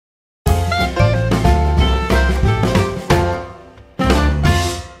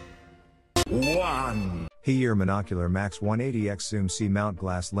1. HAYEAR Monocular Max 180x Zoom C-Mount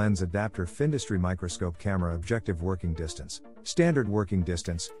Glass Lens Adapter Findustry Microscope Camera Objective Working Distance. Standard working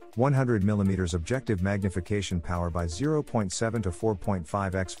distance, 100mm Objective Magnification Power by 0.7 to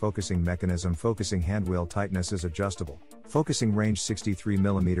 4.5x Focusing mechanism. Focusing handwheel tightness is adjustable. Focusing range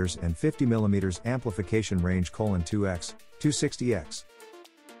 63mm and 50mm. Amplification range: 2x, 260x.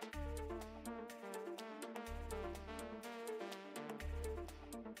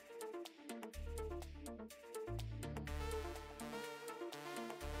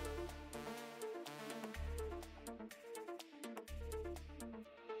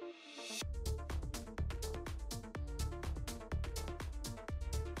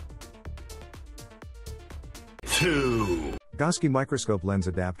 Gosky Microscope Lens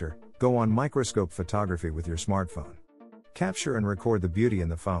Adapter. Go on microscope photography with your smartphone. Capture and record the beauty in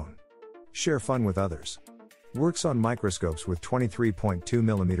the phone. Share fun with others. Works on microscopes with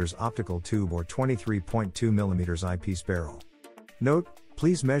 23.2mm optical tube or 23.2mm eyepiece barrel. Note: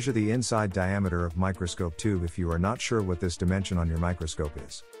 please measure the inside diameter of microscope tube if you are not sure what this dimension on your microscope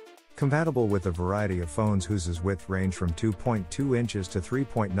is. Compatible with a variety of phones whose width range from 2.2 inches to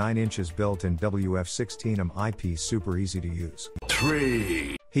 3.9 inches. Built-in WF16mm eyepiece, super easy to use.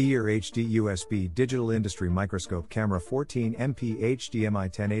 3. HAYEAR HD USB Digital Industry Microscope Camera 14MP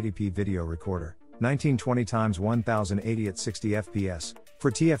HDMI 1080p Video Recorder, 1920x1080 at 60 fps, for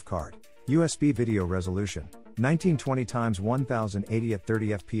TF card, USB Video Resolution, 1920x1080 at 30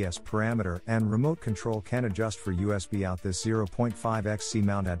 fps. Parameter and remote control can adjust for USB out. This 0.5x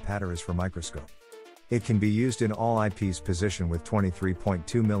C-mount adapter is for microscope. It can be used in all eyepiece position with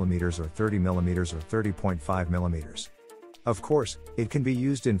 23.2mm or 30mm or 30.5mm. Of course, it can be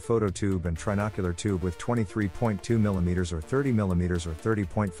used in photo tube and trinocular tube with 23.2mm or 30mm or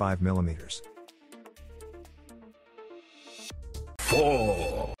 30.5mm.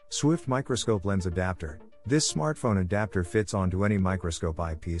 4. Swift Microscope Lens Adapter. This smartphone adapter fits onto any microscope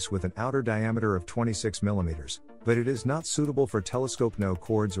eyepiece with an outer diameter of 26mm, but it is not suitable for telescope. No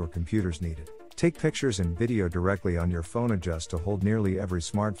cords or computers needed. Take pictures and video directly on your phone. Adjust to hold nearly every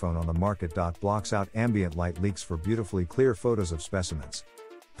smartphone on the market. Blocks out ambient light leaks for beautifully clear photos of specimens.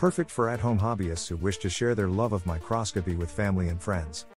 Perfect for at-home hobbyists who wish to share their love of microscopy with family and friends.